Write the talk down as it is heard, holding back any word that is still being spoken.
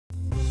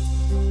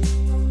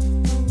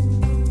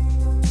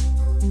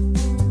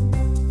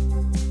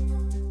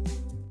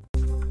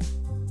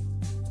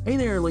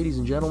there, ladies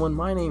and gentlemen.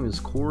 My name is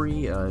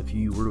Corey. If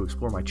you were to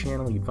explore my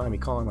channel, you'd find me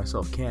calling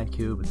myself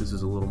Cadco, but this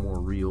is a little more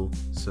real,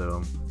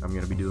 so I'm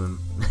going to be doing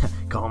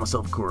calling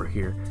myself Corey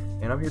here.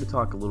 And I'm here to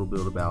talk a little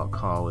bit about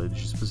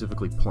college,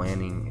 specifically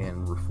planning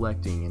and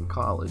reflecting in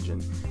college.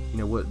 And you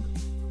know what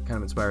kind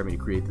of inspired me to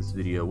create this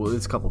video? Well,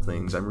 it's a couple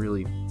things. I'm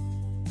really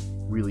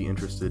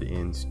interested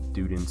in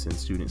students and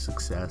student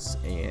success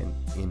and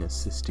in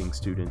assisting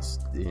students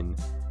in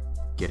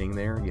getting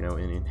there, you know,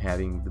 and in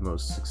having the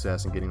most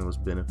success and getting the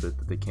most benefit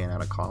that they can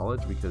out of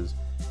college, because,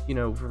 you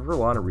know, for a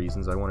lot of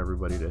reasons, I want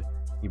everybody to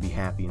be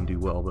happy and do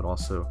well, but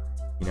also,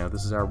 you know,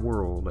 this is our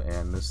world,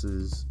 and this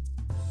is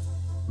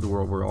the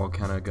world we're all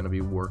kind of going to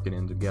be working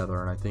in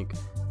together, and I think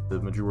the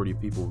majority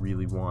of people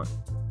really want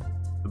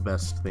the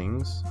best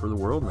things for the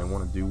world, and they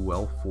want to do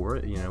well for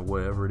it. You know,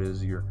 whatever it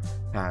is your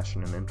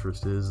passion and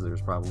interest is,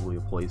 there's probably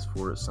a place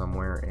for it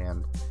somewhere,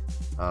 and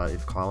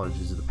if college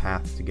is the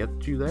path to get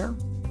you there,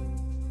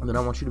 then I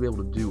want you to be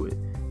able to do it.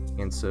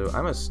 And so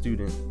I'm a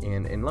student,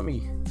 and let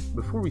me,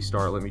 before we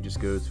start, let me just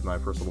go to my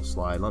first little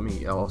slide. Let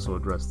me also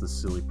address this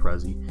silly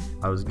Prezi.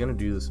 I was gonna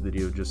do this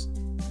video just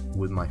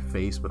with my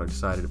face, but I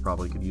decided it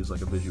probably could use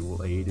like a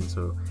visual aid, and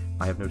so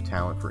I have no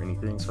talent for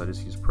anything, so I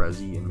just used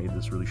Prezi and made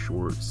this really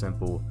short,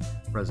 simple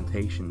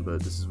presentation.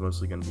 But this is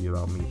mostly going to be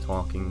about me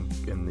talking,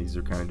 and these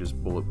are kind of just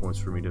bullet points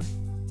for me to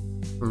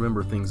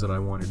remember things that I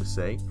wanted to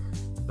say.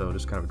 So I'll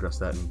just kind of address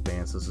that in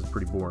advance. This is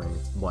pretty boring.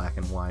 It's black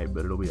and white,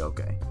 but it'll be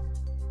okay.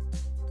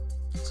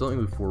 So let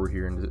me move forward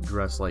here and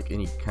address like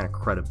any kind of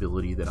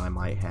credibility that I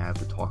might have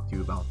to talk to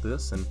you about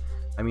this. And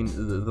I mean,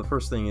 the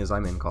first thing is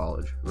I'm in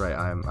college, right?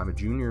 I'm a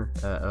junior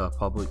at a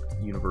public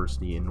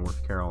university in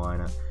North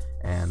Carolina,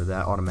 and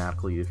that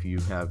automatically, if you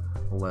have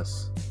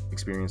less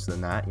experience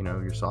than that, you know,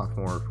 you're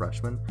sophomore or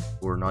freshman,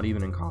 or not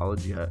even in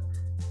college yet,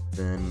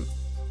 then,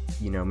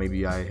 you know,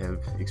 maybe I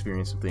have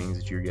experienced some things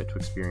that you're yet to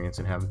experience,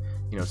 and have,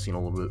 you know, seen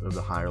a little bit of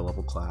the higher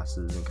level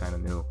classes and kind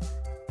of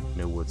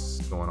know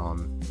what's going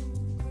on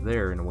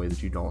there in a way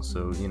that you don't.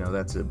 So, you know,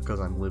 that's it because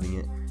I'm living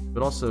it.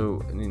 But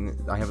also, I mean,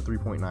 I have a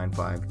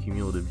 3.95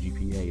 cumulative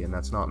GPA, and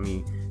that's not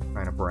me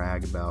trying to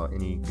brag about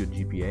any good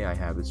GPA I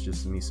have. It's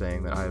just me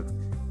saying that I've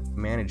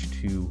managed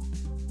to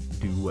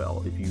do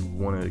well. If you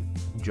want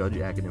to judge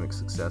academic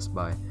success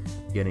by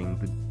getting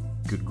the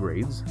good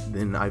grades,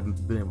 then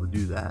I've been able to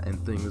do that,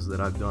 and things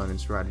that I've done and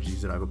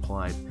strategies that I've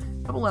applied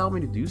have allowed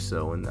me to do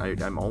so, and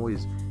I'm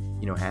always,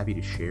 you know, happy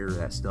to share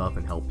that stuff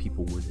and help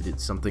people with it.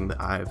 It's something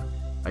that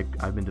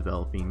I've been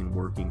developing and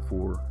working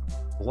for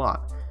a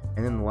lot.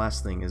 And then the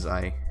last thing is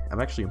I'm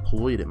actually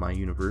employed at my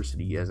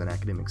university as an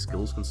academic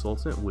skills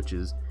consultant, which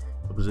is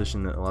a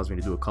position that allows me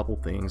to do a couple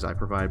things. I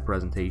provide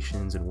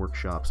presentations and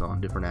workshops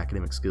on different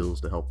academic skills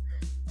to help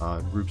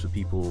groups of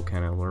people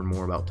kind of learn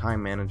more about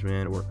time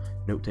management or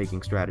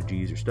note-taking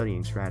strategies or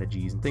studying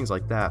strategies and things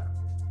like that.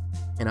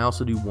 And I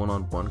also do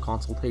one-on-one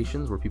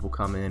consultations where people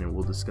come in and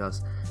we'll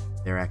discuss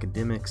their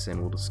academics, and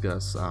we'll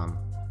discuss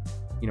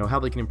you know,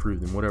 how they can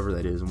improve them, whatever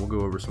that is, and we'll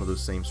go over some of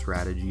those same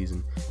strategies,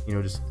 and, you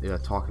know, just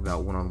talk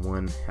about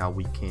one-on-one how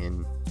we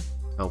can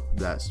help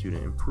that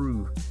student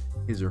improve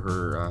his or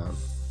her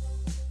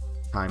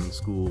time in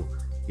school,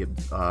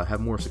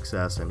 have more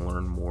success and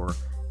learn more.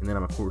 And then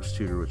I'm a course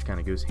tutor, which kind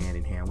of goes hand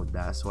in hand with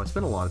that. So I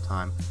spend a lot of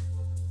time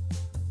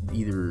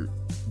either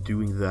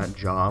doing that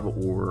job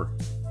or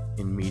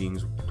in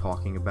meetings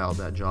talking about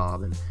that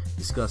job and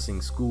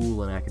discussing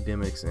school and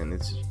academics, and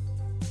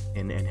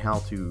and how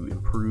to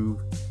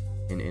improve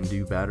and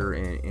do better,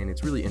 and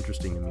it's really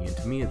interesting to me. And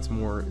to me, it's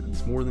more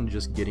than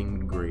just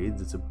getting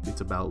grades.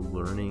 It's about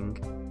learning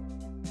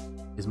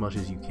as much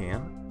as you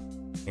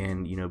can,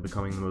 and, you know,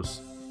 becoming the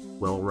most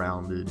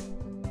well-rounded,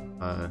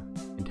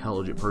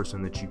 intelligent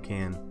person that you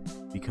can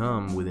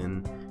become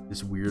within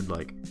this weird,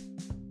 like,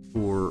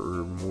 4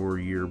 or more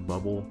year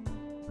bubble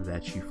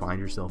that you find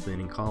yourself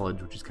in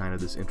college, which is kind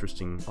of this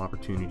interesting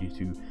opportunity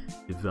to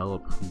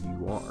develop who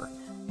you are.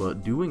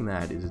 But doing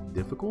that is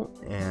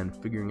difficult, and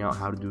figuring out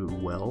how to do it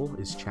well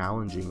is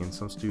challenging, and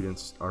some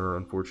students are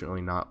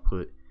unfortunately not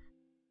put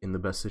in the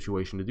best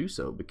situation to do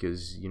so,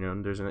 because, you know,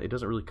 it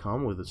doesn't really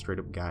come with a straight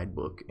up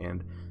guidebook.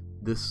 And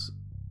this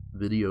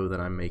video that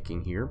I'm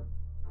making here,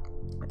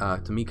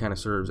 to me, kind of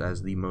serves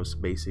as the most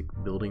basic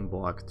building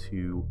block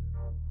to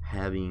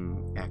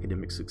having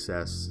academic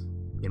success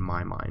in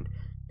my mind,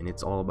 and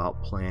it's all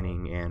about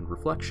planning and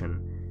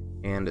reflection.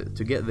 And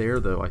to get there,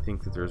 though, I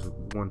think that there's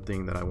one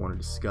thing that I want to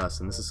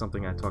discuss, and this is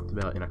something I talked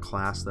about in a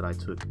class that I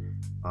took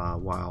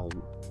while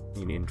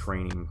in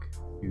training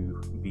to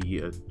be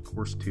a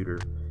course tutor,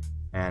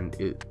 and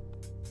it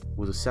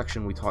was a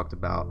section we talked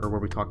about, or where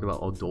we talked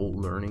about adult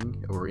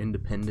learning or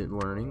independent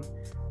learning,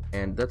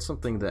 and that's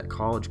something that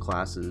college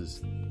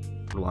classes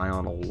rely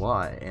on a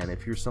lot. And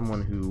if you're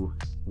someone who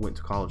went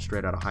to college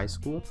straight out of high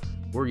school,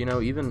 or, you know,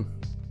 even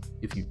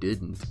if you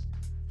didn't,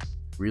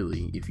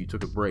 really, if you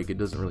took a break, it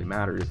doesn't really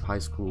matter. If high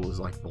school is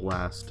like the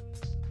last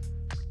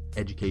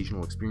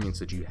educational experience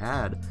that you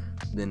had,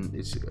 then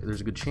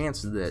there's a good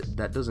chance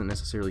that doesn't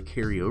necessarily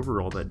carry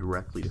over all that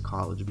directly to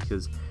college,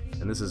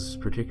 and this is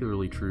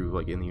particularly true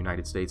like in the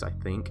United States, I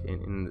think,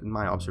 in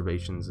my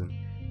observations, and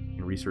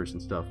and research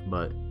and stuff,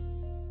 but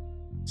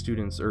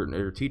students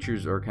or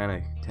teachers are kind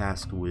of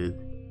tasked with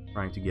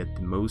trying to get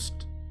the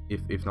most,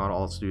 if not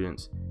all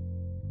students,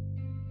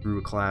 through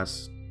a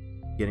class,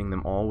 getting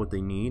them all what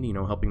they need,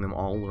 helping them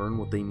all learn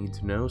what they need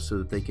to know so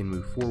that they can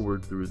move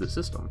forward through the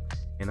system.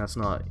 And that's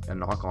not a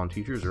knock on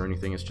teachers or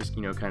anything, it's just,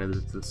 kind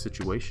of the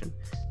situation.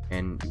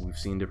 And we've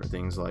seen different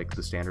things like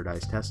the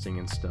standardized testing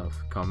and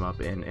stuff come up,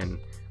 and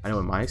I know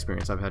in my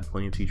experience, I've had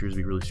plenty of teachers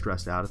be really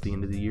stressed out at the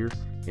end of the year.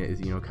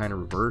 It's, kind of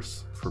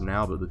reverse from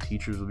now, but the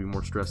teachers will be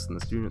more stressed than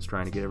the students,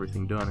 trying to get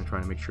everything done and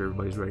trying to make sure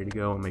everybody's ready to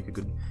go and make a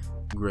good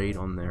grade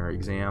on their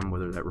exam,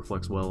 whether that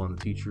reflects well on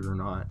the teacher or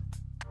not.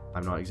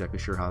 I'm not exactly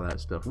sure how that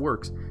stuff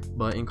works,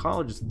 but in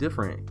college it's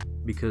different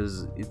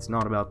because it's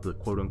not about the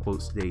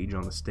quote-unquote stage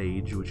on the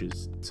stage, which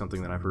is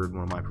something that I've heard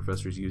one of my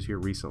professors use here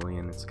recently,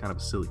 and it's kind of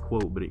a silly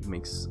quote, but it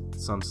makes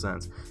some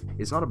sense.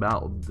 It's not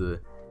about the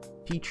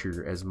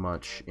teacher as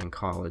much in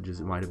college as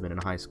it might have been in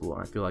high school.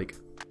 And I feel like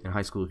in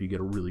high school, if you get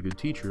a really good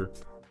teacher,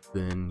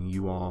 then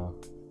you all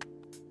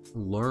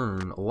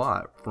learn a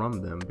lot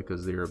from them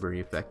because they're very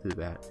effective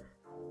at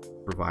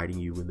providing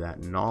you with that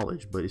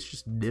knowledge. But it's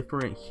just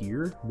different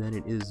here than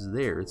it is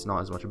there. It's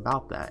not as much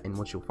about that. And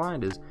what you'll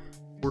find is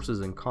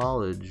courses in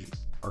college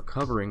are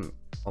covering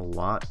a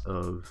lot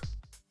of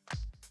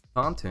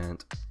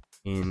content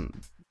in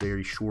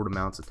very short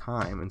amounts of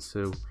time. And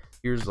so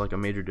here's like a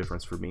major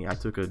difference for me. I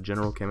took a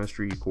general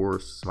chemistry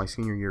course my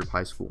senior year of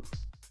high school.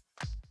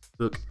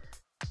 Took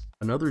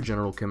another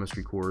general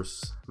chemistry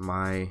course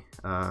my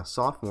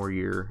sophomore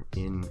year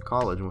in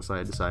college, once I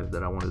had decided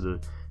that I wanted to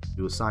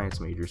do a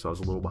science major, so I was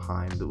a little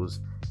behind. It was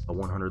a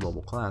 100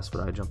 level class,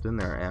 but I jumped in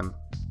there, and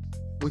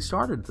we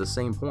started at the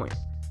same point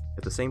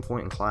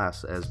in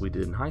class as we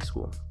did in high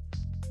school,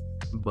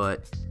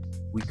 but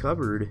we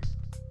covered,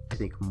 I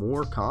think,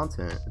 more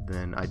content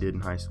than I did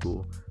in high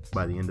school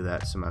by the end of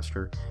that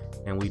semester,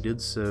 and we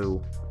did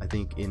so, I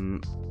think,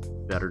 in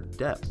better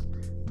depth.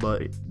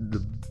 But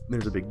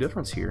there's a big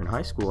difference here. In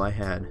high school, I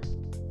had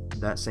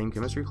that same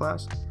chemistry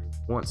class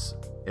once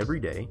every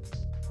day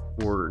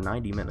for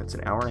 90 minutes,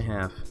 an hour and a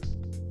half,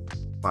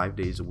 5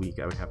 days a week.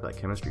 I would have that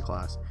chemistry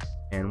class,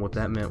 and what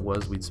that meant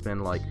was we'd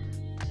spend like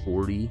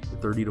 30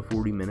 to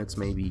 40 minutes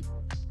maybe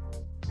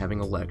having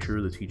a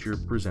lecture, the teacher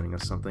presenting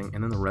us something,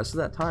 and then the rest of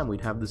that time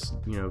we'd have this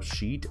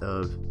sheet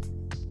of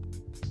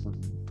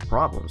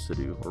problems to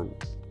do, or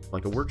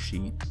like a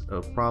worksheet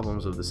of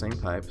problems of the same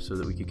type, so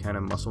that we could kind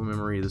of muscle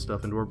memory the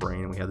stuff into our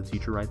brain, and we had the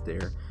teacher right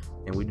there,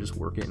 and we just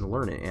work it and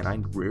learn it. And I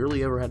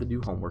rarely ever had to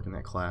do homework in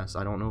that class.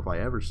 I don't know if I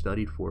ever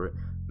studied for it.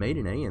 Made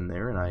an A in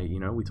there,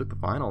 and we took the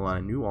final, and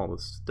I knew all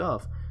the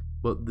stuff.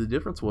 But the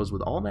difference was,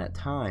 with all that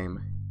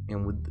time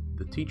and with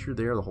the teacher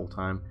there the whole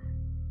time,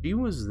 she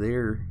was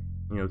there,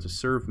 to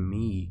serve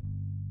me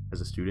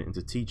as a student and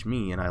to teach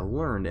me, and I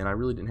learned, and I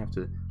really didn't have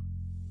to.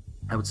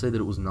 I would say that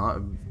it was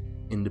not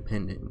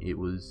independent. It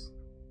was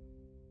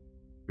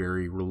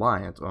very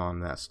reliant on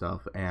that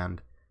stuff.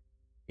 And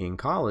in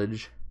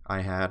college,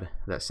 I had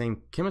that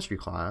same chemistry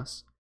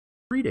class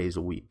 3 days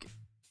a week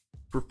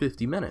for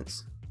 50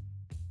 minutes.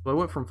 So I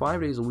went from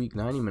 5 days a week,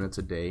 90 minutes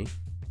a day,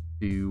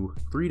 to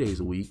 3 days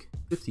a week,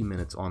 50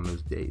 minutes on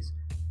those days.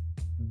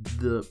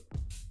 The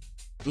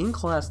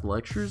in-class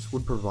lectures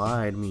would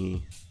provide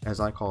me,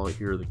 as I call it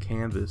here, the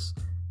canvas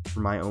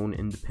for my own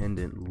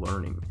independent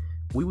learning.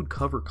 We would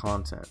cover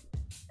content,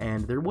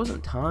 and there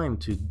wasn't time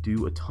to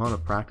do a ton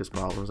of practice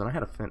problems, and I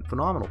had a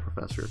phenomenal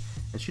professor,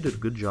 and she did a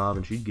good job,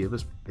 and she'd give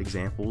us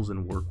examples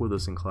and work with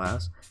us in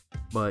class.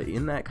 But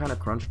in that kind of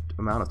crunched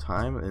amount of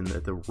time and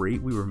at the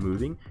rate we were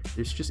moving,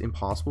 it's just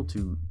impossible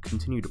to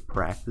continue to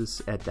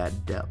practice at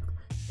that depth.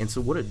 And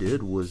so what it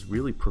did was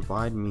really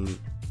provide me,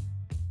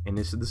 and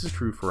this is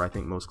true for I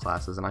think most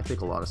classes, and I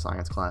take a lot of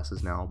science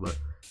classes now, but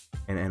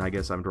and I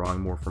guess I'm drawing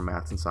more from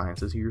maths and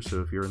sciences here,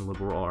 so if you're in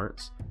liberal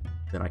arts,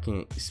 then I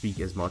can't speak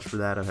as much for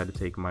that. I've had to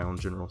take my own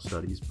general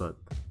studies, but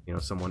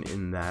someone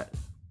in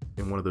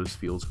one of those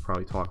fields could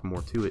probably talk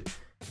more to it.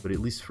 But at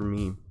least for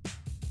me,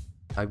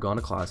 I've gone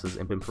to classes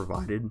and been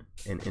provided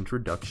an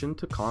introduction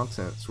to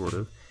content, sort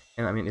of.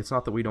 And I mean, it's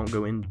not that we don't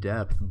go in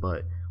depth,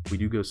 but we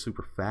do go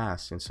super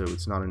fast, and so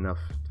it's not enough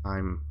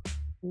time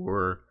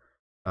for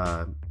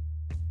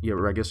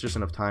or I guess just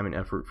enough time and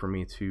effort for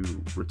me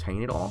to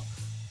retain it all.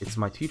 It's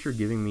my teacher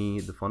giving me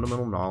the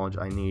fundamental knowledge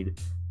I need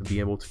to be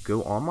able to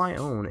go on my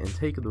own and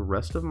take the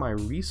rest of my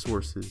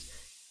resources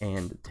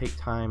and take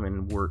time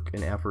and work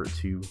and effort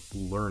to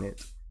learn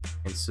it.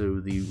 And so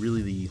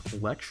the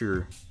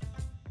lecture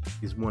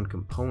is one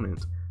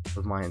component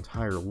of my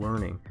entire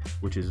learning,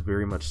 which is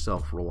very much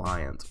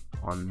self-reliant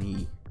on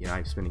me.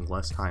 I'm spending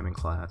less time in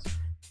class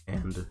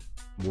and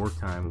more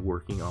time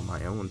working on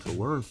my own to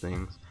learn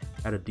things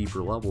at a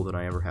deeper level than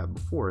I ever have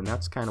before. And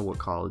that's kind of what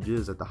college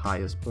is at the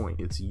highest point.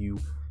 It's you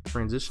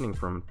transitioning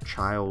from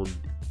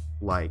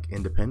childlike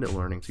independent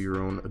learning to your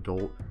own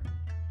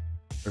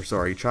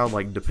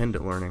childlike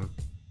dependent learning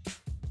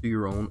to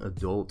your own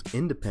adult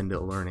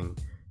independent learning,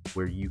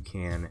 where you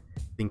can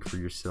think for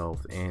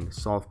yourself and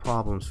solve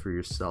problems for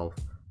yourself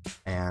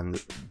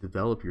and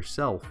develop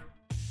yourself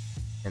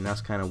and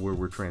that's kind of where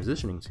we're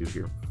transitioning to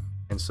here.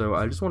 And so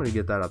I just wanted to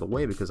get that out of the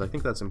way because I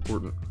think that's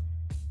important,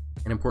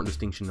 an important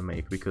distinction to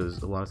make,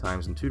 because a lot of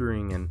times in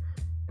tutoring and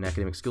in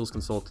academic skills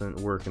consultant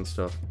work and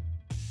stuff,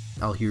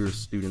 I'll hear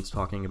students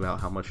talking about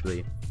how much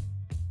they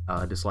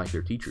dislike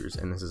their teachers,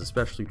 and this is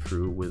especially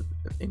true with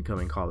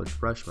incoming college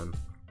freshmen.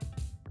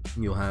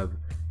 You'll have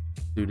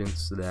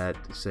students that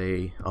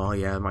say, oh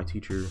yeah, my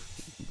teacher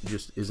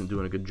just isn't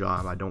doing a good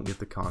job, I don't get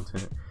the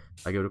content,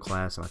 I go to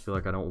class and I feel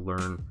like I don't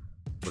learn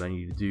what I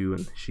need to do,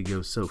 and she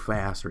goes so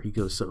fast, or he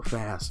goes so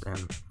fast.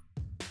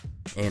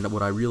 And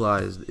what I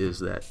realized is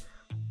that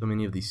so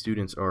many of these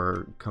students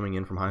are coming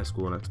in from high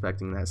school and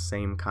expecting that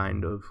same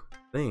kind of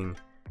thing,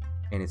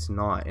 and it's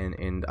not.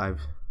 And I've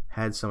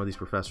had some of these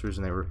professors,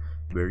 and they were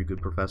very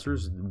good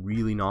professors,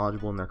 really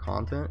knowledgeable in their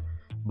content,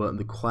 but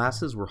the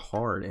classes were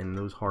hard, and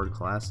those hard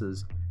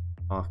classes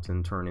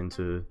often turn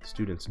into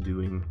students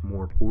doing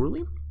more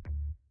poorly.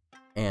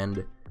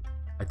 And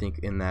I think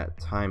in that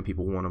time,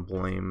 people want to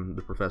blame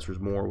the professors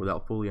more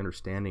without fully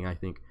understanding, I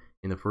think,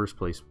 in the first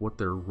place, what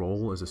their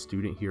role as a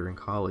student here in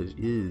college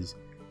is,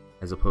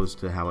 as opposed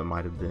to how it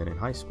might have been in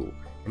high school.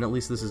 And at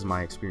least this is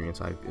my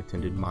experience. I've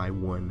attended my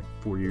one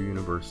four-year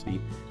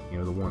university, you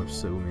know, the one of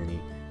so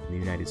many in the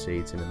United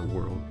States and in the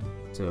world.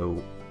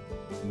 So,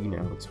 you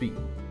know,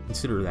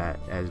 consider that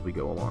as we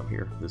go along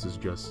here. This is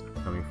just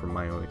coming from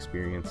my own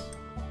experience.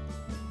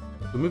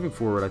 So moving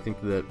forward, I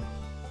think that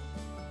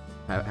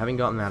having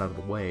gotten that out of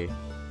the way,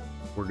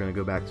 we're going to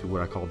go back to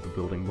what I called the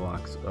building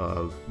blocks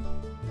of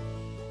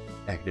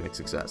academic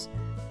success.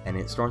 And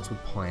it starts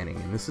with planning,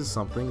 and this is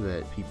something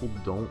that people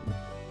don't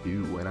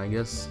do. And I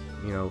guess,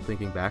 you know,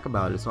 thinking back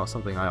about it, it's not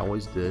something I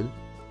always did,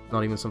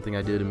 not even something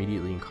I did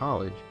immediately in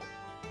college,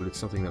 but it's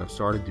something that I've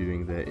started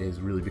doing that has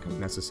really become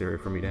necessary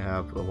for me to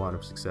have a lot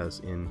of success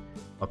in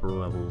upper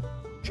level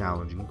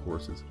challenging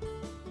courses.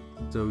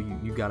 So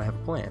you got to have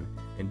a plan,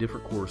 and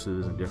different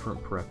courses and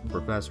different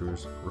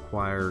professors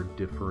require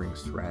differing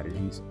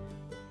strategies,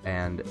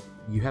 and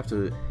you have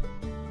to.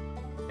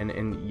 And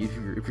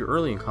if you're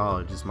early in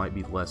college, this might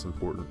be less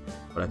important,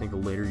 but I think the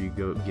later you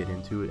get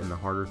into it and the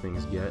harder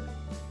things get,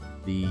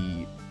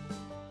 the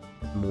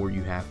more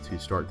you have to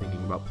start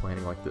thinking about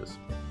planning like this.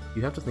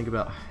 You have to think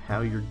about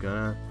how you're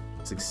gonna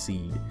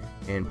succeed,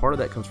 and part of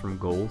that comes from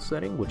goal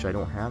setting, which I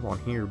don't have on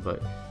here,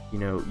 but you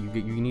know,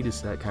 you need to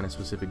set kind of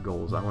specific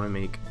goals. I want to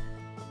make,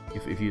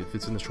 if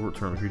it's in the short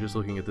term, if you're just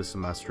looking at this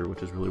semester,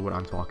 which is really what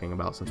I'm talking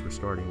about since we're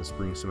starting the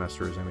spring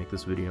semester as I make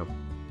this video,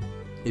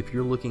 if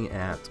you're looking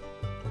at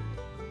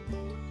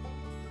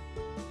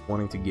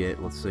wanting to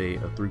get, let's say, a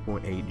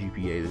 3.8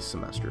 GPA this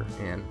semester,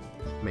 and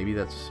maybe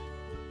that's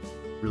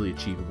really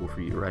achievable for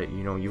you, right?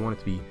 You know, you want it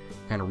to be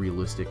kind of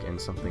realistic and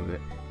something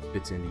that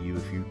fits into you.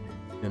 If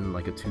you've been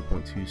like a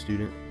 2.2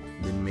 student,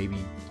 then maybe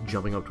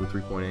jumping up to a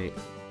 3.8.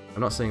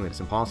 I'm not saying that it's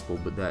impossible,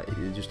 but that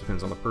it just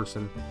depends on the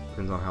person,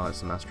 depends on how that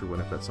semester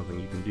went, if that's something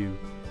you can do.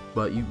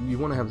 But you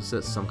want to have to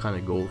set some kind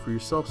of goal for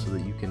yourself so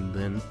that you can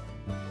then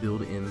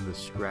build in the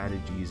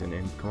strategies and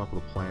come up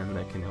with a plan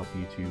that can help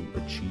you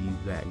to achieve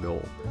that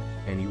goal.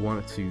 And you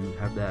want to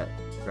have that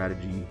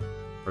strategy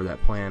or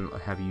that plan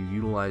have you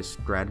utilize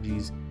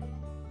strategies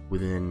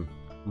within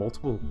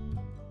multiple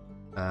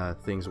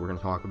things that we're going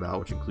to talk about,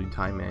 which include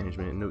time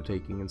management and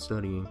note-taking and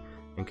studying,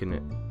 and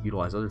can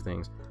utilize other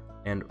things,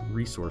 and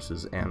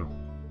resources. And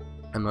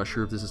I'm not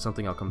sure if this is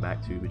something I'll come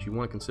back to, but you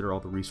want to consider all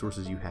the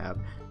resources you have,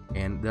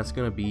 and that's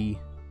going to be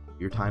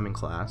your time in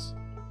class,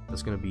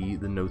 that's going to be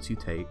the notes you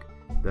take,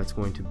 that's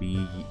going to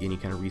be any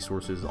kind of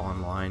resources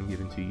online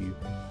given to you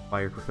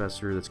by your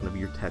professor, that's going to be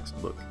your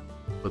textbook.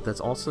 But that's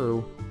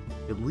also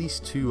at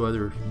least two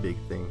other big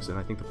things, and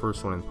I think the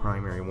first one and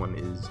primary one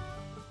is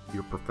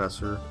your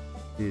professor,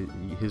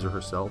 his or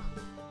herself,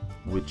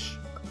 which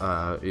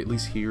at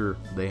least here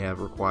they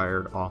have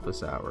required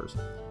office hours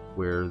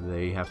where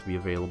they have to be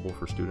available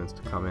for students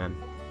to come in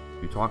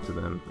to talk to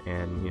them.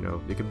 And you know,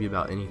 it could be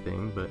about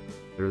anything, but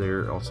they're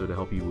there also to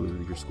help you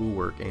with your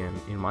schoolwork. And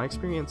in my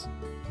experience,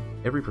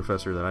 every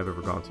professor that I've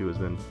ever gone to has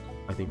been,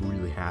 I think,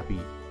 really happy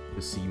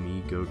to see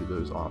me go to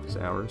those office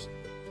hours.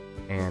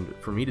 And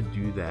for me to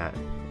do that,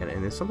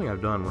 and it's something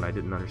I've done when I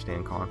didn't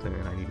understand content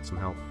and I needed some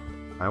help,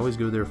 I always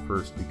go there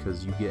first,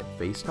 because you get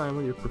FaceTime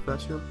with your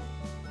professor,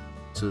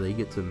 so they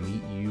get to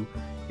meet you,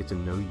 get to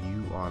know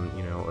you on,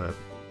 you know, a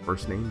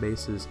first name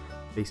basis,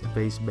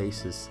 face-to-face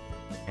basis,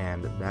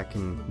 and that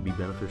can be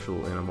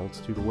beneficial in a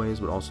multitude of ways,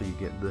 but also you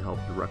get the help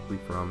directly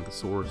from the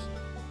source.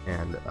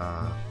 And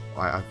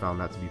I found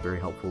that to be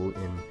very helpful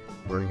in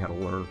learning how to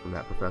learn from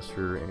that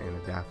professor and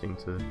adapting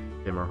to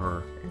him or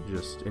her, and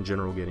just in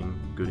general getting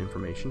good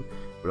information.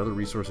 But other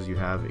resources you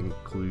have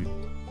include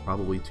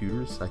probably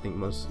tutors. I think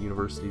most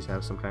universities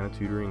have some kind of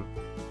tutoring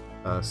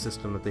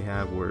system that they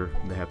have, where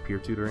they have peer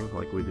tutoring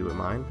like we do at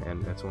mine,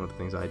 and that's one of the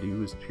things I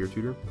do is peer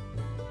tutor.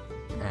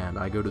 And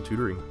I go to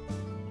tutoring.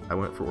 I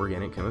went for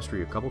organic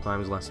chemistry a couple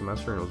times last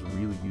semester, and it was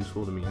really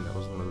useful to me, and that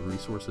was one of the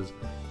resources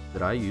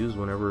that I used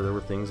whenever there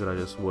were things that I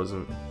just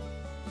wasn't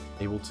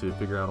able to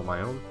figure out on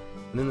my own.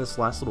 And then this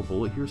last little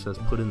bullet here says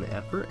put in the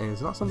effort, and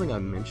it's not something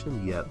I've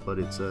mentioned yet, but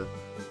it's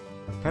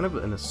kind of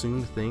an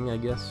assumed thing, I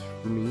guess,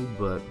 for me,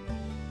 but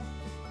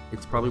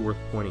it's probably worth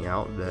pointing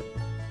out that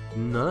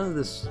none of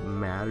this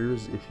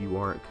matters if you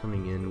aren't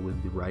coming in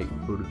with the right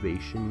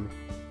motivation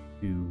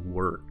to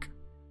work.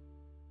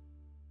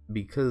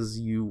 Because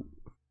you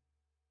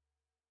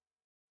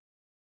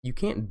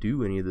can't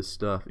do any of this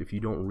stuff if you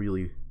don't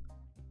really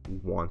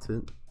want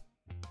it.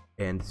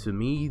 And to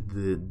me,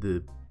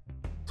 the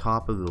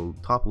top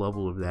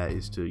level of that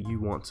is you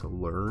want to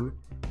learn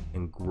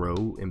and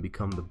grow and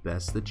become the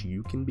best that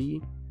you can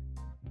be.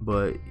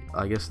 But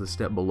I guess the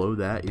step below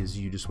that is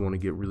you just want to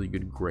get really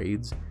good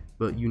grades.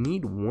 But you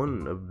need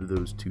one of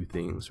those two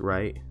things,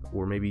 right?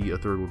 Or maybe a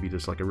third would be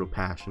just like a real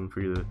passion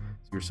for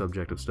your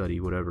subject of study,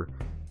 whatever.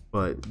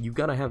 But you've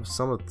got to have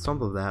some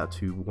of that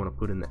to want to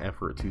put in the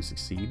effort to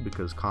succeed,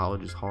 because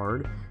college is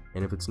hard,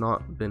 and if it's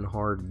not been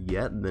hard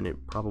yet, then it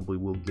probably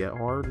will get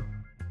hard.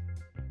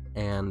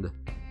 And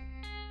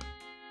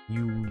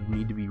you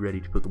need to be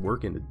ready to put the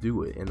work in to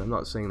do it. And I'm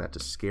not saying that to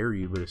scare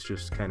you, but it's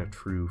just kind of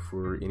true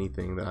for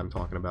anything that I'm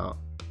talking about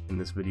in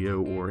this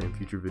video or in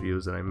future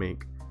videos that I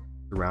make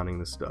surrounding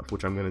this stuff,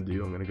 which I'm going to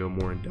do. I'm going to go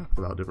more in depth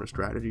about different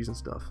strategies and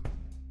stuff.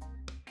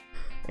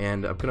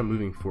 And I'm kind of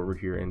moving forward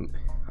here, and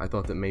I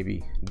thought that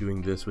maybe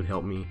doing this would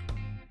help me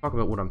talk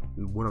about what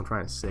I'm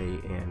trying to say,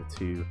 and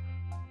to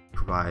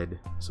provide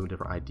some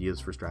different ideas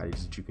for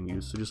strategies that you can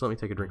use. So just let me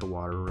take a drink of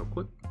water real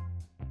quick.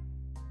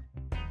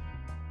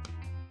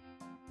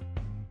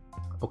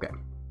 Okay,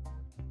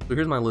 so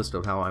here's my list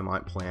of how I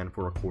might plan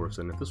for a course,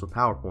 and if this were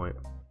PowerPoint,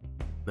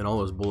 then all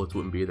those bullets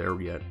wouldn't be there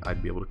yet.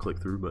 I'd be able to click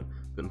through, but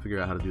couldn't figure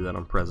out how to do that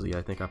on Prezi.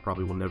 I think I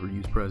probably will never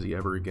use Prezi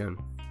ever again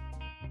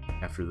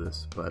after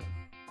this, but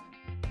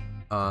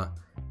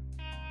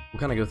we'll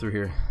kind of go through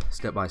here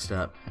step by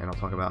step, and I'll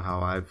talk about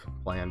how I've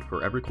planned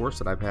for every course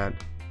that I've had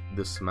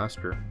this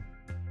semester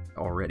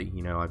already.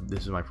 You know,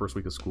 this is my first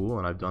week of school,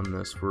 and I've done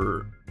this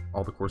for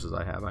all the courses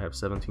I have. I have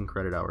 17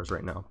 credit hours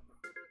right now.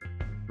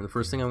 And the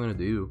first thing I'm going to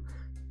do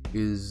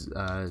is,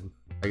 I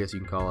guess you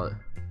can call it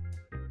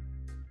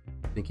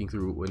thinking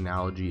through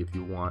analogy if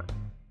you want,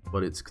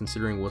 but it's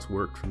considering what's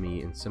worked for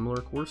me in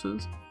similar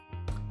courses,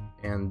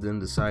 and then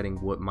deciding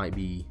what might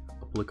be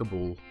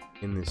applicable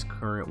in this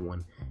current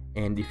one.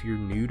 And if you're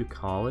new to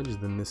college,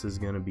 then this is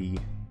going to be,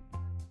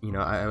 you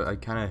know, I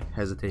kind of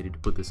hesitated to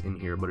put this in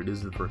here, but it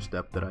is the first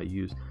step that I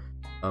use.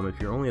 If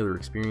your only other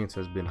experience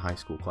has been high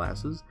school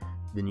classes,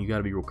 then you got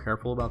to be real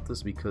careful about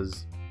this,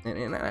 because,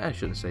 and I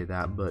shouldn't say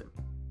that, but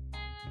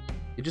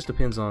it just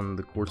depends on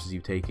the courses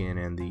you've taken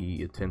and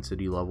the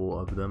intensity level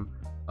of them,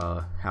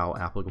 how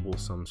applicable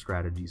some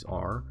strategies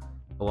are.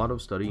 A lot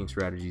of studying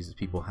strategies that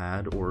people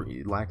had, or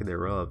lack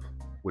thereof,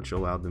 which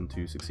allowed them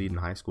to succeed in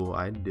high school.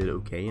 I did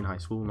okay in high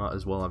school, not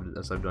as well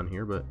as I've done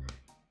here, but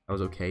I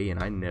was okay,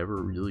 and I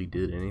never really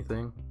did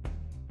anything.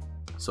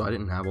 So I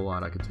didn't have a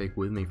lot I could take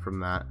with me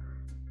from that.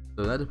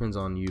 So that depends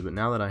on you, but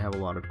now that I have a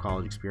lot of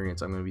college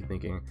experience, I'm going to be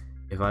thinking,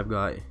 if I've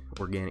got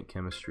organic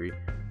chemistry,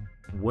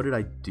 what did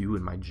I do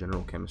in my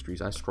general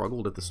chemistries? I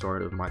struggled at the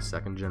start of my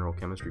second general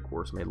chemistry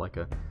course, made like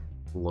a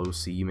low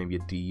C, maybe a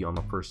D on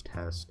the first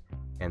test,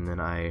 and then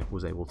I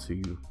was able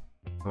to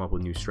come up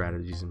with new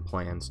strategies and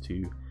plans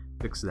to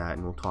fix that,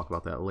 and we'll talk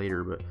about that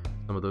later. But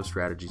some of those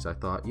strategies, I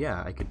thought,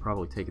 yeah, I could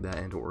probably take that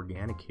into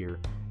organic here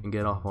and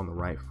get off on the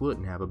right foot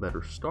and have a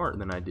better start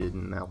than I did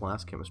in that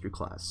last chemistry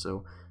class.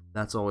 So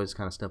that's always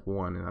kind of step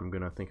one, and I'm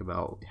going to think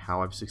about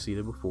how I've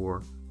succeeded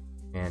before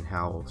and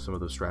how some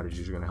of those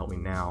strategies are going to help me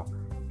now,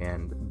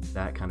 and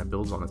that kind of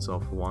builds on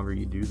itself. The longer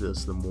you do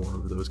this, the more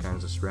of those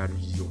kinds of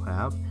strategies you'll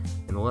have,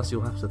 and the less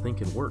you'll have to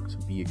think and work to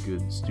be a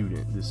good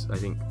student. I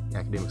think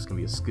academics can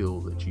be a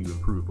skill that you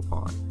improve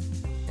upon,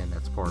 and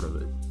that's part of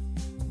it.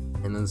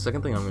 And then the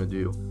second thing I'm going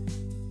to do,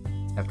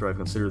 after I've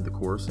considered the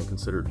course and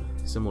considered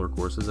similar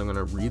courses, I'm going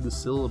to read the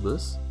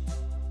syllabus.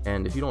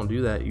 And if you don't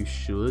do that, you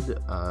should,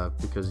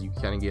 because you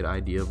kind of get an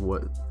idea of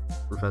what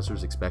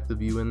professors expect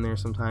of you in there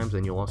sometimes,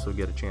 and you'll also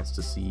get a chance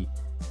to see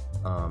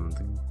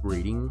the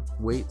grading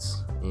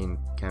weights and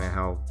kind of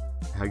how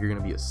you're going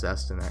to be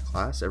assessed in that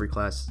class. Every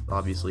class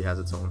obviously has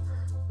its own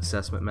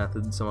assessment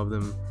method. Some of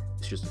them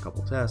it's just a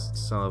couple tests,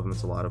 some of them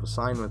it's a lot of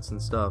assignments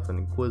and stuff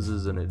and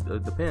quizzes, and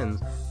it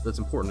depends. But it's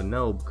important to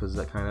know, because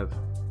that kind of,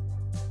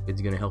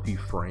 it's going to help you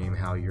frame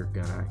how you're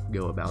going to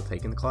go about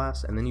taking the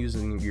class, and then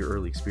using your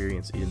early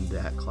experience in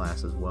that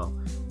class as well.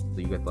 So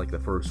you got like the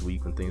first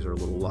week when things are a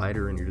little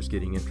lighter and you're just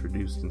getting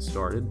introduced and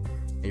started,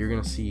 and you're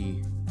going to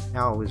see,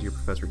 how is your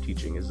professor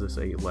teaching? Is this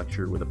a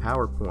lecture with a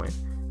PowerPoint?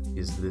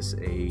 Is this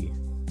a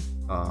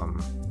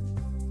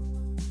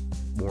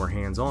more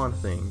hands-on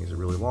thing? Is it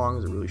really long?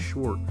 Is it really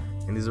short?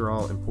 And these are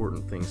all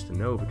important things to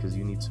know, because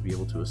you need to be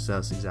able to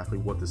assess exactly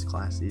what this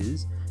class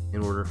is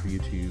in order for you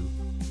to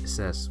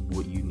assess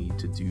what you need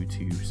to do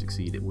to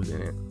succeed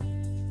within it.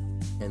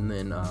 And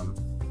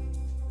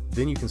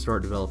then you can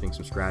start developing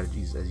some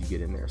strategies as you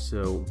get in there.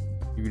 So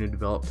you're going to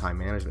develop time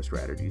management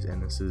strategies,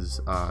 and this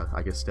is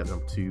I guess step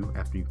number 2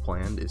 after you've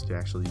planned, is to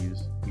actually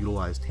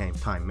utilize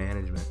time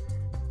management.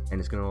 And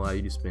it's going to allow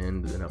you to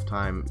spend enough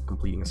time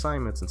completing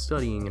assignments and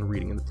studying and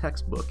reading in the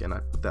textbook. And I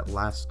put that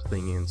last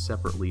thing in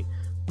separately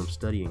from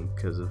studying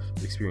because of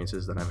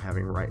experiences that I'm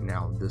having right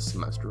now this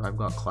semester. I've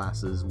got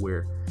classes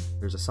where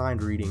there's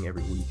assigned reading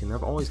every week, and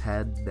I've always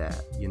had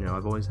that.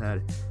 I've always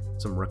had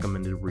some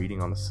recommended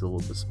reading on the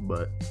syllabus,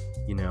 but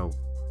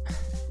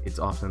it's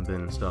often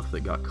been stuff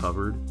that got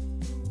covered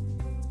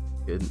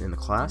in the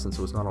class, and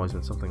so it's not always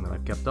been something that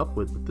I've kept up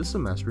with. But this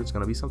semester it's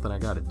going to be something I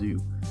got to do,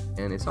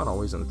 and it's not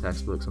always in the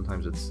textbook.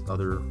 Sometimes it's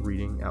other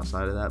reading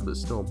outside of that, but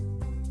still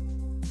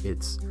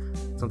it's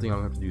something I'm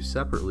going to have to do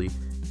separately.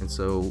 And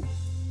so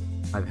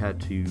I've had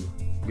to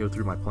go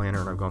through my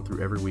planner, and I've gone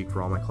through every week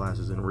for all my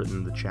classes and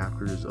written the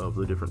chapters of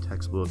the different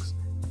textbooks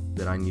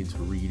that I need to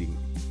read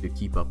to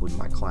keep up with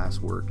my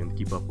classwork and to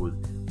keep up with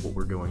what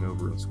we're going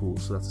over in school.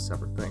 So that's a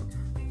separate thing.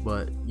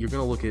 But you're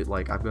going to look at,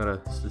 like, I've got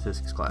a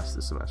statistics class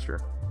this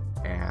semester,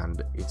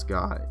 and it's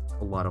got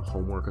a lot of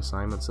homework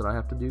assignments that I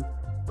have to do.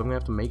 But I'm going to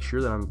have to make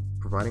sure that I'm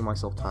providing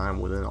myself time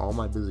within all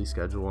my busy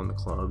schedule and the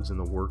clubs and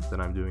the work that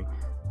I'm doing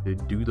to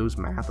do those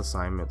math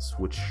assignments,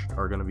 which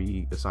are going to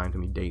be assigned to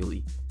me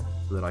daily,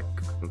 so that I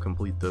can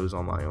complete those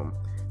on my own.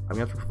 I'm going to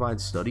have to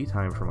provide study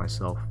time for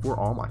myself for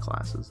all my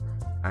classes.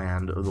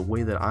 And the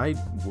way that I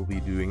will be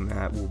doing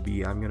that will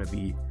be, I'm going to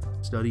be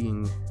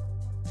studying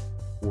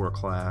for a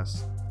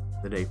class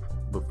the day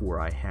before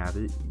I have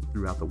it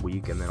throughout the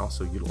week, and then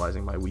also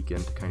utilizing my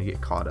weekend to kind of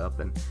get caught up,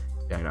 and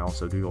I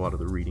also do a lot of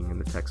the reading in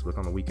the textbook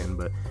on the weekend.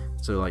 But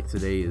so, like,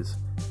 today is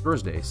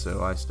Thursday,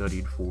 so I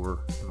studied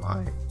for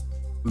my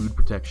food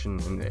protection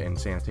and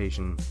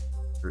sanitation,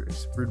 or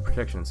food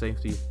protection and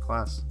safety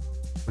class,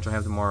 which I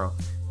have tomorrow,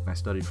 and I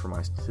studied for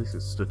my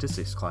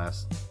statistics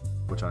class,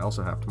 which I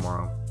also have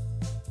tomorrow.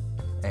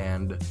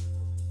 And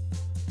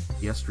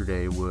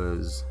yesterday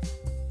was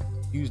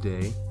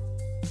Wednesday,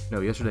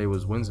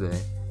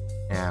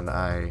 and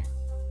I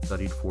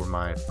studied for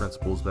my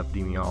principles of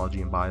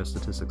epidemiology and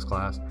biostatistics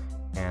class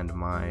and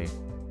my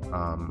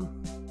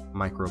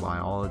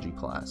microbiology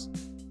class.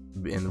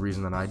 And the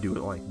reason that I do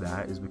it like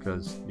that is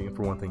because,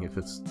 for one thing, it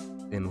fits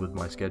in with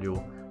my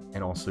schedule,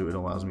 and also it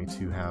allows me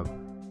to have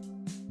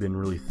been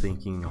really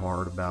thinking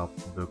hard about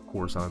the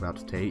course I'm about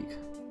to take,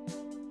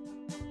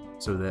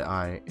 so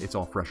that it's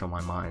all fresh on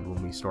my mind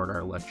when we start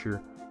our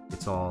lecture.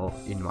 It's all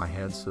in my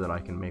head so that I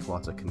can make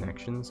lots of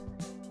connections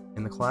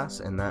in the class,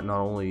 and that not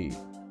only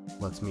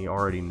lets me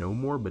already know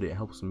more, but it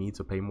helps me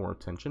to pay more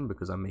attention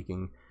because I'm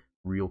making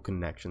real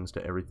connections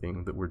to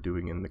everything that we're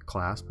doing in the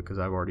class, because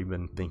I've already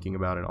been thinking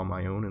about it on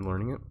my own and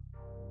learning it.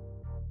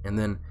 And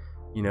then,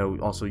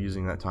 also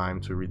using that time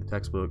to read the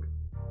textbook,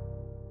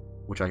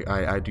 which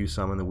I do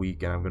some in the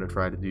week, and I'm going to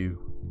try to do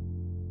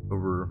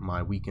over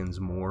my weekends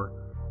more,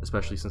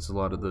 especially since a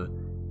lot of the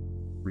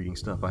reading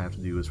stuff I have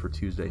to do is for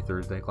Tuesday,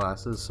 Thursday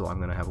classes, so I'm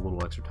going to have a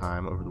little extra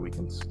time over the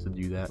weekends to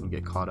do that and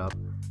get caught up.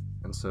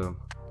 And so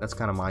that's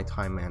kind of my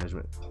time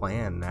management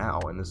plan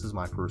now, and this is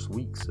my first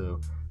week, so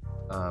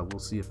we'll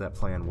see if that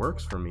plan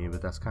works for me,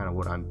 but that's kind of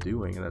what I'm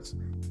doing.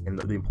 And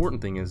the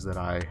important thing is that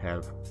I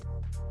have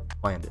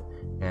planned it,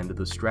 and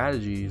the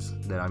strategies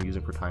that I'm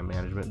using for time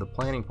management, the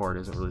planning part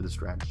isn't really the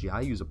strategy.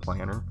 I use a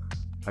planner.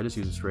 I just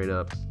use a straight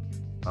up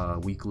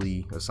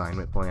weekly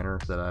assignment planner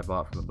that I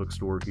bought from the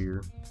bookstore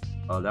here.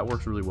 That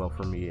works really well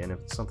for me, and if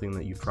it's something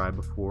that you've tried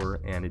before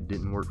and it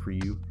didn't work for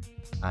you,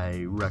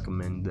 I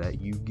recommend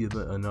that you give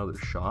it another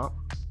shot,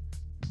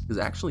 because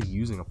actually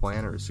using a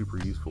planner is super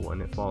useful,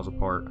 and it falls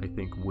apart, I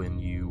think, when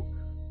you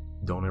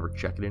don't ever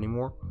check it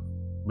anymore,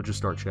 but just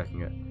start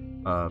checking it.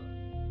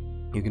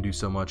 You can do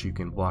so much. You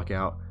can block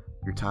out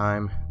your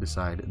time,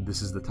 decide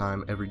this is the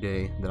time every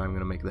day that I'm going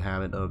to make the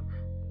habit of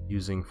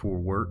using for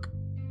work,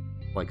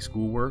 like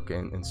schoolwork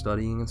and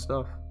studying and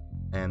stuff,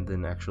 and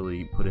then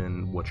actually put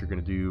in what you're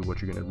going to do,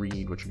 what you're going to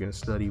read, what you're going to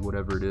study,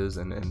 whatever it is,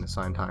 and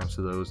assign times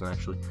to those, and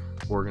actually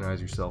organize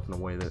yourself in a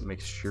way that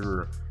makes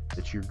sure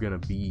that you're going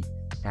to be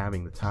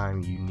having the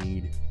time you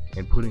need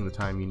and putting the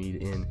time you need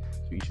in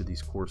to each of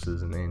these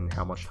courses. And then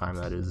how much time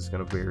that is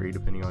going to vary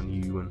depending on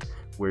you and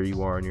where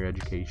you are in your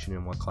education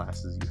and what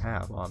classes you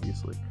have,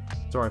 obviously.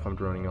 Sorry if I'm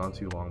droning on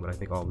too long, but I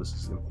think all this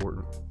is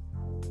important.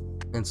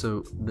 And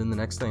so then the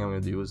next thing I'm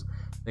going to do is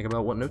think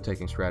about what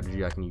note-taking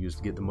strategy I can use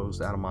to get the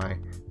most out of my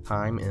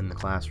time in the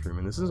classroom.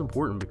 And this is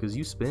important because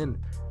you spend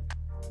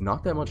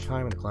not that much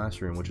time in the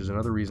classroom, which is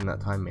another reason that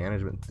time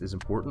management is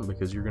important,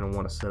 because you're going to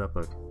want to set up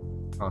a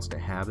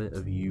constant habit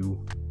of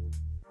you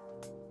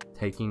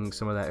taking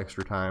some of that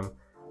extra time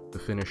to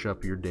finish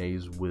up your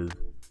days with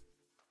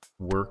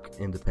work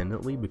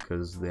independently,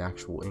 because the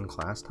actual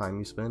in-class time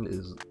you spend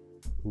is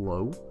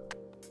low.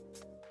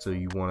 So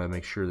you want to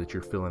make sure that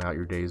you're filling out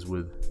your days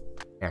with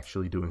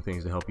actually doing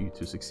things to help you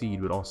to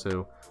succeed, but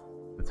also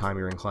the time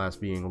you're in class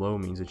being low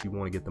means that you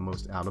want to get the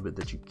most out of it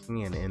that you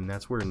can, and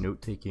that's where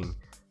note-taking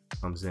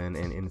comes in.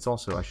 And it's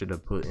also, I should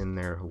have put in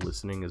there,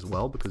 listening as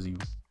well, because you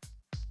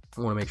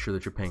want to make sure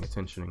that you're paying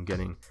attention and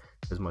getting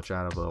as much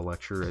out of a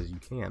lecture as you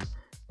can.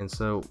 And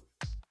so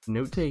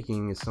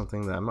note-taking is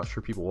something that I'm not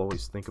sure people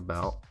always think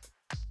about.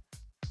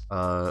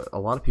 A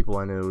lot of people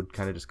I know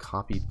kind of just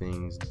copy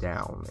things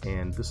down,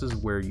 and this is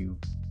where you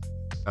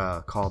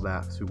call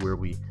back to where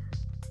we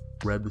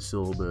read the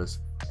syllabus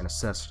and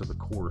assessed the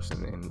course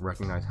and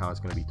recognized how it's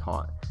going to be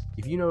taught.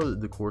 If you know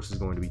that the course is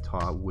going to be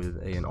taught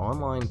with an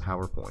online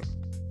PowerPoint,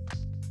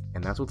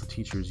 and that's what the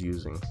teacher is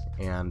using,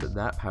 and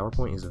that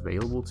PowerPoint is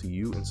available to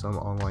you in some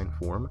online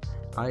form,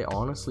 I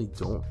honestly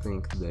don't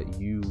think that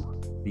you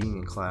being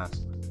in class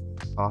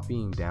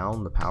copying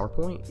down the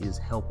PowerPoint is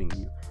helping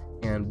you.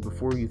 And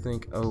before you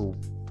think, oh,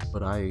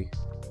 but I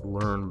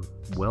learn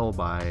well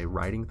by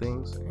writing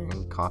things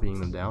and copying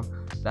them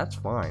down, that's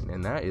fine,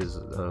 and that is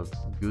a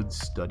good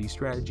study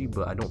strategy,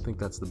 but I don't think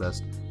that's the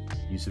best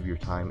use of your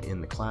time in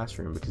the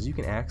classroom, because you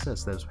can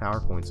access those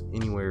PowerPoints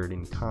anywhere at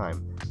any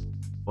time.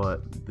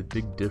 But the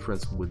big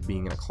difference with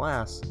being in a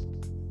class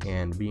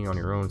and being on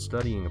your own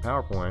studying a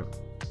PowerPoint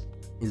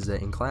is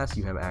that in class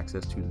you have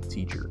access to the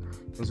teacher.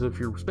 And so if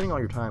you're spending all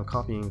your time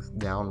copying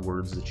down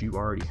words that you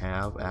already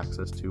have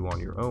access to on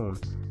your own,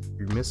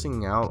 you're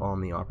missing out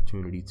on the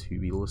opportunity to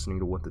be listening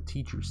to what the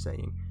teacher's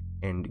saying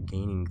and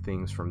gaining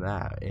things from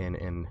that,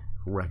 and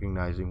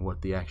recognizing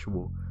what the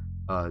actual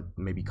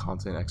maybe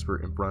content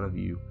expert in front of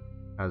you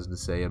has to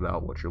say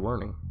about what you're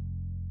learning.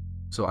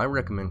 So I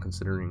recommend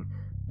considering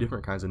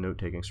different kinds of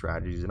note-taking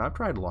strategies, and I've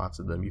tried lots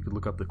of them. You could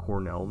look up the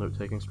Cornell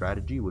note-taking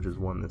strategy, which is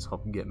one that's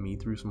helped get me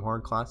through some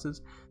hard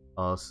classes.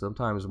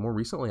 Sometimes, more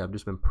recently, I've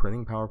just been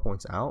printing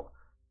PowerPoints out,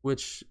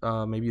 which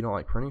maybe you don't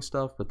like printing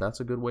stuff, but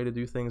that's a good way to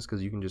do things,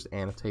 because you can just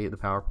annotate the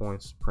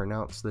PowerPoints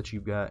printouts that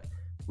you've got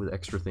with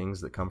extra things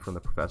that come from the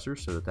professor,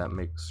 so that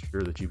makes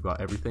sure that you've got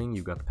everything.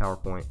 You've got the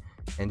PowerPoint,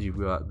 and you've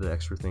got the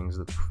extra things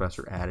that the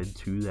professor added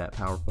to that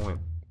PowerPoint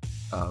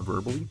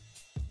verbally.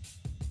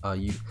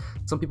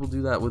 Some people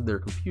do that with their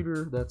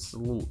computer. That's a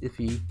little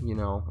iffy, you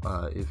know.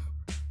 If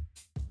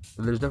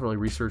there's definitely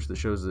research that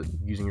shows that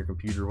using your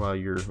computer while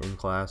you're in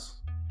class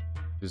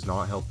does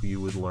not help you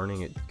with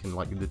learning. It can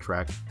like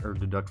detract or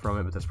deduct from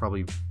it, but that's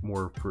probably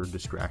more for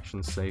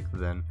distraction's sake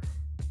than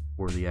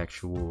for the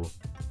actual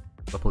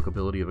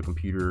applicability of a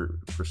computer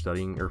for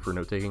studying or for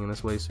note-taking in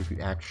this way. So if you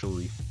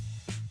actually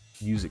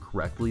use it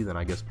correctly, then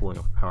I guess pulling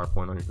up a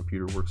PowerPoint on your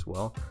computer works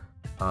well.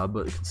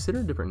 But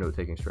consider different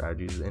note-taking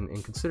strategies,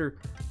 and consider,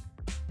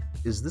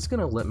 is this going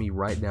to let me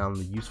write down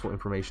the useful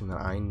information that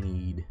I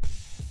need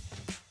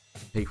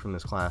to take from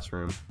this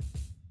classroom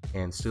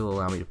and still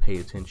allow me to pay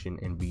attention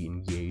and be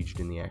engaged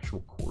in the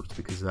actual course?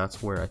 Because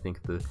that's where I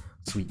think the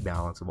sweet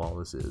balance of all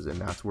this is, and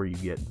that's where you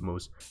get the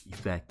most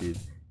effective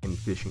and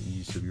efficient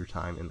use of your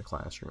time in the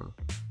classroom.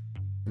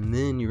 And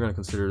then you're going to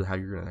consider how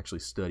you're going to actually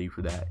study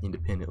for that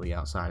independently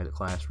outside of the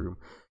classroom.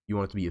 You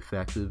want it to be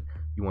effective,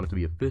 you want it to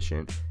be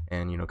efficient,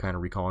 and, you know, kind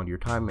of recalling to your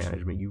time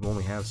management, you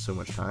only have so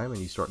much time,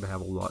 and you start to have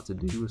a lot to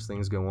do as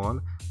things go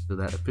on. So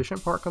that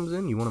efficient part comes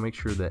in. You want to make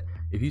sure that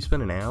if you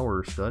spend an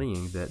hour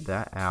studying,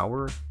 that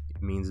hour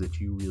means that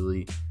you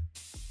really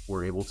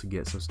were able to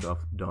get some stuff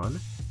done.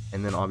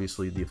 And then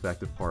obviously the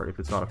effective part, if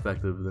it's not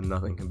effective, then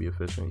nothing can be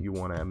efficient. You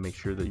want to make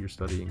sure that your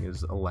studying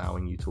is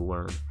allowing you to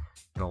learn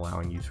and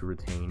allowing you to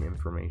retain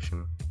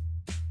information.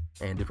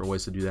 And different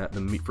ways to do that.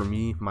 For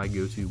me, my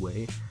go-to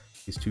way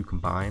is to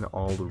combine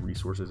all the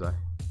resources that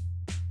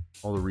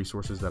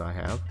I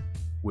have,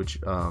 which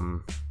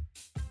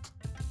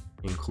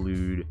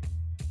include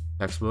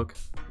textbook,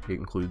 it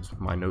includes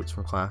my notes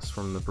from class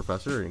from the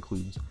professor, it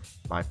includes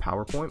my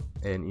PowerPoint,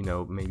 and, you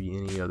know, maybe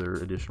any other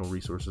additional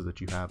resources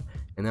that you have,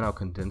 and then I'll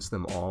condense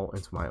them all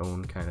into my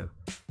own kind of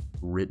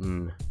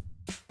written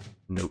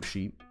note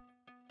sheet.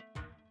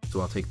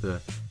 So I'll take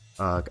a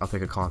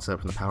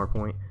concept from the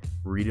PowerPoint,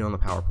 read it on the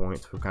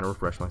PowerPoint to kind of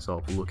refresh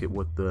myself, look at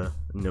what the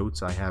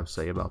notes I have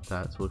say about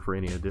that, to look for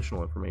any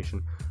additional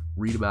information,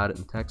 read about it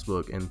in the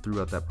textbook, and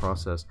throughout that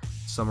process,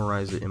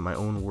 summarize it in my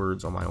own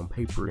words on my own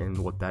paper. And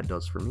what that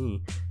does for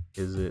me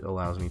is it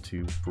allows me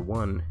to, for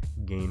one,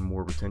 gain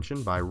more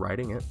retention by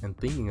writing it and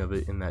thinking of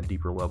it in that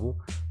deeper level,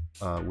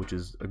 which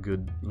is a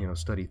good, you know,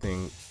 study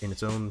thing in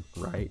its own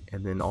right.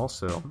 And then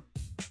also,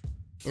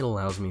 it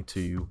allows me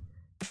to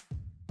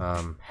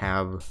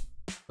have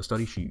a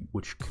study sheet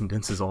which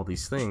condenses all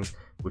these things,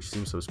 which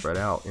seem so spread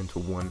out, into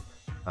one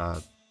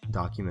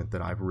document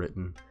that I've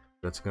written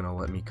that's going to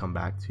let me come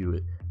back to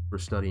it for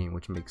studying,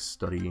 which makes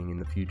studying in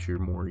the future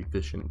more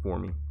efficient for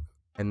me.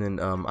 And then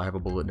I have a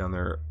bullet down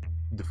there,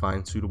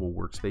 define suitable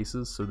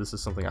workspaces. So this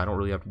is something I don't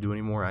really have to do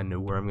anymore. I know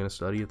where I'm going to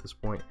study at this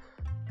point,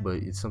 but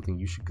it's something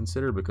you should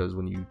consider, because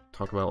when you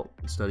talk about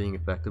studying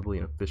effectively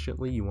and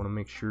efficiently, you want to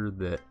make sure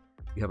that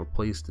you have a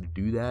place to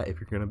do that. If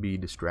you're going to be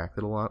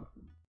distracted a lot,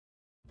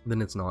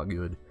 then it's not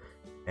good.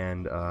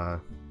 And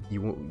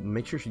you want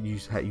make sure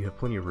you have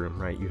plenty of room,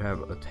 right? You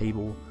have a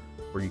table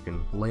where you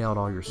can lay out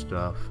all your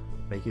stuff,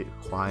 make it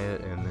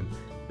quiet, and then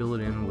fill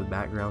it in with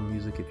background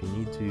music if you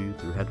need to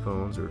through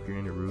headphones, or if you're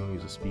in your room,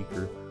 use a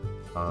speaker.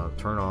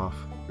 Turn off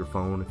your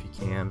phone if you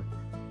can.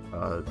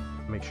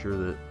 Make sure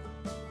that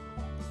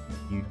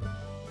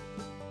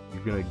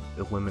you're going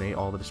to eliminate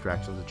all the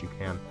distractions that you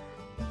can,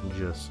 and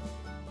just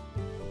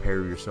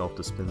prepare yourself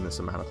to spend this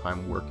amount of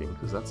time working,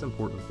 because that's an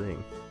important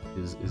thing,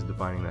 is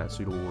defining that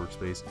suitable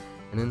workspace.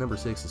 And then number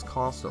 6 is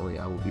constantly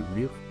I will be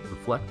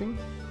reflecting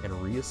and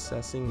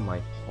reassessing my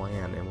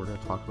plan, and we're going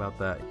to talk about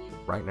that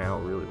right now,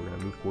 really. We're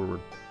gonna move forward.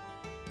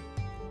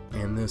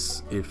 And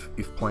this, if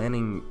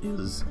planning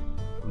is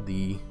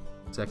the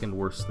second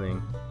worst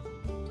thing,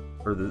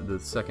 or the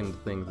second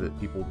thing that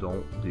people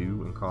don't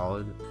do in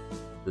college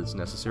that's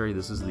necessary,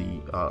 this is the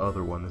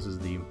other one. This is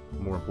the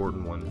more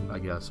important one, I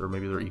guess, or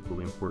maybe they're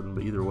equally important,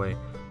 but either way,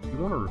 you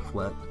want to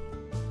reflect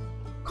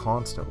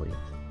constantly.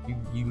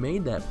 You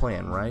made that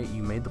plan, right?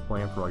 You made the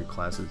plan for all your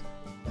classes.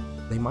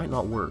 They might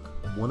not work.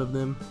 One of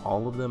them,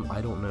 all of them,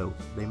 I don't know.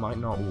 They might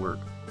not work.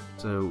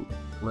 So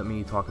let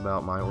me talk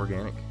about my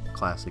organic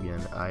class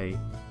again. I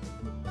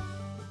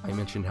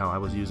mentioned how I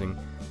was using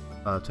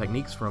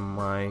techniques from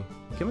my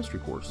chemistry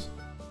course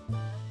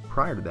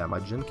prior to that, my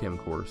Gen Chem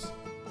course,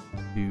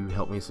 to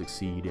help me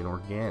succeed in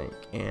organic,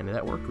 and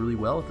that worked really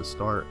well at the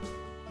start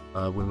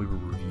when we were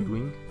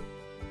reviewing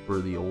for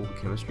the old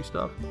chemistry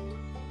stuff.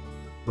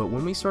 But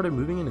when we started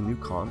moving into new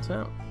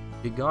content,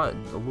 it got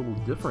a little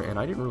different, and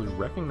I didn't really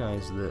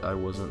recognize that I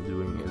wasn't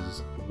doing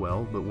as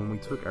well. But when we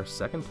took our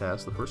second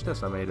test, the first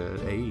test I made an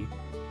A,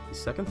 the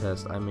second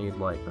test I made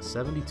like a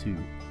 72,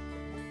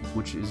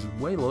 which is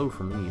way low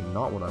for me and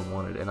not what I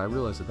wanted. And I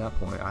realized at that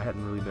point I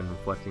hadn't really been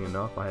reflecting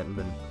enough. I hadn't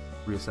been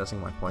reassessing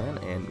my plan,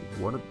 and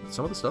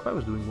some of the stuff I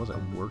was doing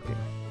wasn't working.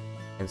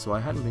 And so I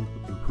hadn't been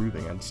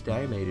improving. I'd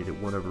stagnated at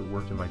whatever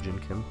worked in my Gen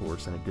Chem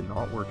course, and it did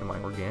not work in my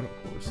organic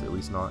course, at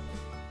least not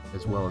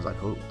as well as I'd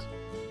hoped.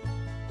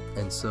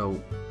 And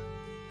so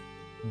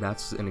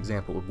that's an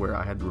example of where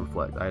I had to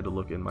reflect. I had to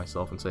look in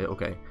myself and say,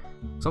 okay,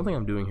 something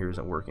I'm doing here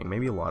isn't working.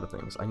 Maybe a lot of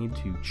things. I need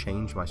to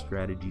change my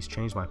strategies,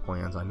 change my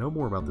plans. I know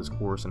more about this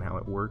course and how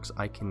it works.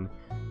 I can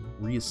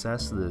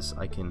reassess this,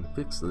 I can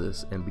fix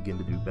this, and begin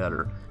to do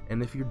better.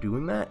 And if you're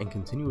doing that and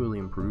continually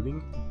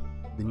improving,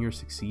 then you're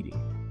succeeding.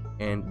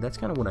 And that's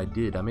kind of what I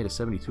did. I made a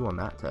 72 on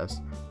that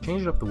test,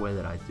 changed up the way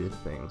that I did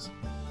things,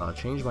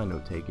 changed my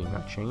note-taking,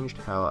 I changed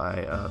how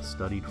I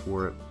studied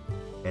for it,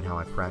 and how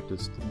I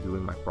practiced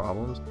doing my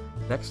problems.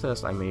 Next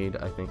test I made,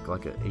 I think,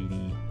 like a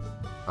 80,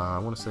 I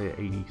want to say a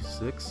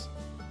 86,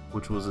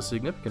 which was a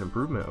significant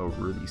improvement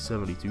over the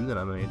 72 that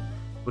I made,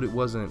 but it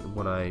wasn't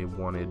what I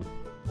wanted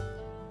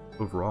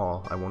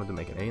overall. I wanted to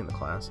make an A in the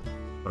class,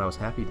 but I was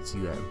happy to see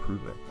that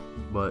improvement.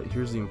 But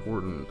here's the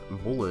important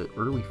bullet: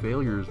 early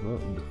failures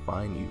won't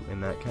define you,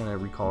 and that kind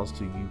of recalls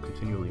to you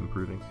continually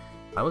improving.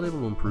 I was able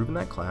to improve in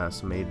that class,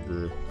 so I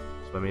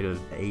made an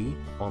A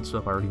on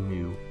stuff I already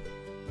knew,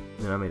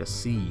 then I made a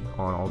C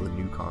on all the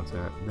new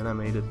content, then I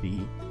made a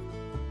B.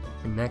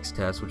 The next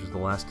test, which is the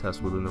last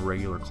test within the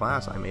regular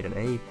class, I made an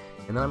A,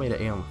 and then I made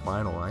an A on the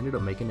final. I ended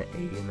up making an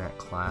A in that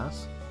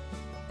class,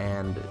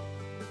 and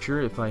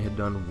sure, if I had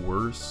done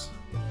worse,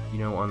 you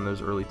know, on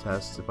those early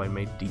tests, if I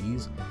made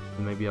D's,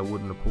 then maybe I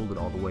wouldn't have pulled it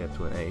all the way up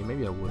to an A.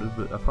 Maybe I would have,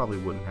 but I probably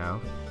wouldn't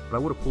have. But I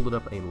would have pulled it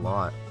up a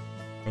lot,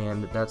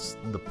 and that's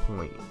the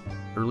point.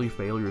 Early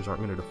failures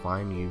aren't going to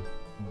define you,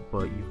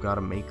 but you've got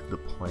to make the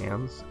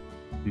plans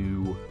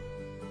to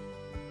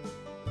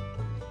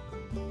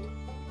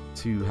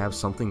have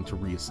something to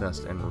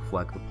reassess and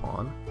reflect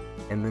upon,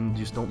 and then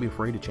just don't be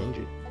afraid to change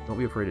it. Don't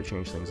be afraid to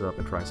change things up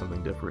and try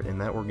something different. In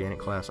that organic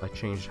class, I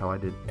changed how I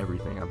did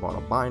everything. I bought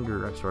a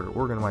binder, I started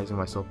organizing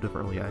myself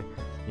differently, I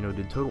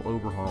did total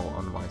overhaul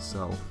on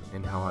myself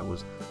and how I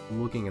was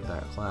looking at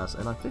that class,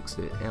 and I fixed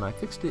it,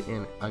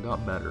 and I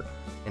got better.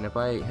 And if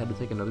I had to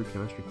take another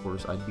chemistry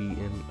course, I'd be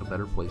in a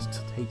better place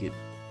to take it,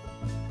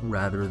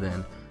 rather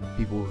than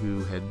people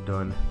who had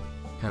done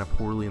kind of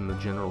poorly in the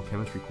general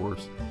chemistry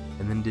course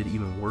and then did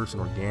even worse in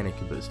organic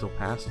but still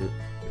passed it.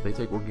 If they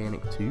take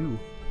organic 2,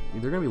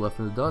 they're going to be left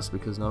in the dust,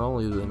 because not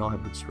only do they not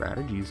have good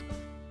strategies,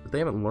 but they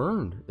haven't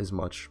learned as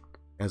much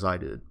as I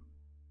did.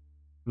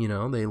 They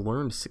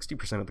learned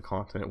 60% of the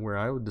content, where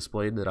I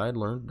displayed that I had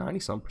learned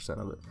 90-some%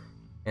 of it.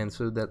 And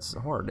so that's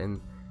hard.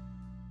 And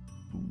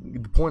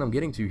the point I'm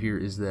getting to here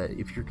is that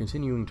if you're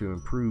continuing to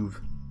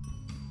improve,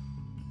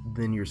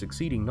 then you're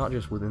succeeding not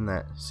just within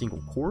that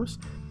single course,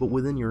 but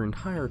within your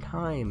entire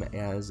time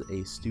as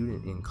a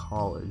student in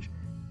college.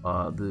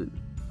 The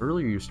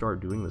earlier you start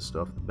doing this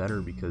stuff, the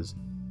better, because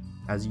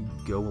as you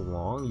go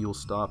along, you'll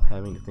stop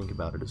having to think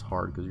about it as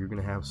hard, because you're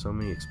going to have so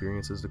many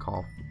experiences to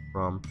call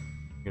from.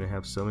 You're going to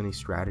have so many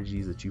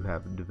strategies that you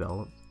have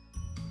developed.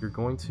 You're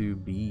going to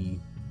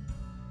be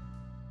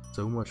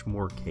so much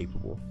more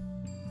capable.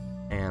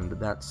 And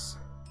that's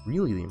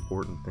really the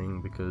important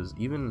thing, because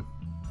even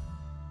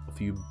a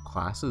few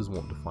classes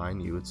won't define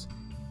you.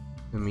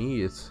 To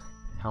me, it's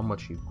how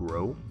much you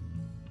grow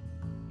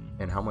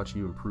and how much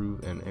you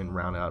improve and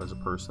round out as a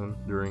person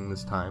during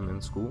this time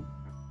in school.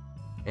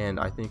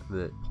 And I think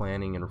that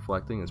planning and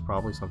reflecting is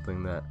probably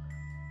something that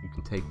you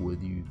can take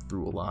with you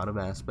through a lot of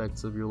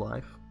aspects of your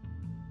life,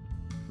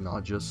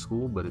 not just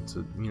school, but it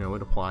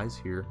applies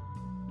here.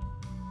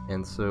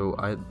 And so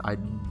I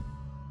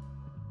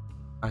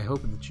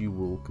hope that you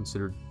will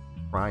consider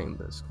trying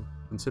this.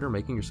 Consider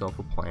making yourself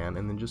a plan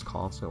and then just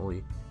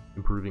constantly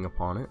improving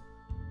upon it,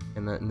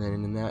 and then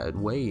in that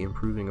way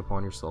improving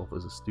upon yourself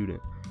as a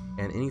student.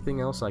 And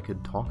anything else I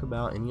could talk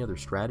about, any other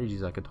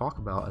strategies I could talk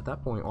about at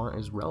that point, aren't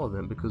as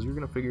relevant, because you're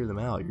going to figure them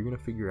out. You're going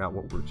to figure out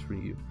what works for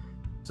you.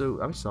 So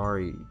I'm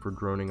sorry for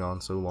droning on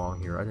so long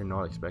here. I did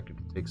not expect it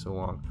to take so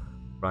long,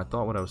 but I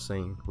thought what I was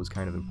saying was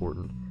kind of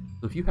important.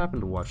 So if you happen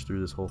to watch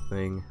through this whole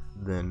thing,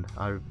 then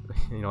I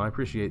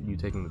appreciate you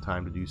taking the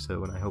time to do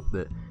so, and I hope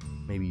that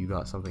maybe you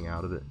got something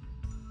out of it.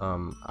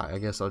 I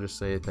guess I'll just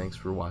say thanks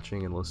for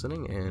watching and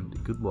listening,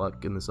 and good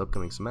luck in this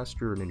upcoming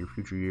semester and in your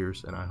future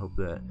years, and I hope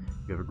that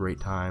you have a great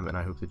time, and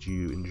I hope that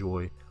you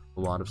enjoy a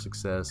lot of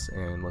success.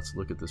 And let's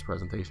look at this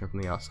presentation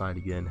from the outside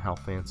again. How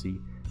fancy.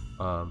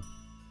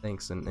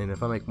 Thanks, and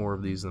if I make more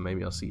of these, then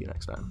maybe I'll see you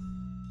next time.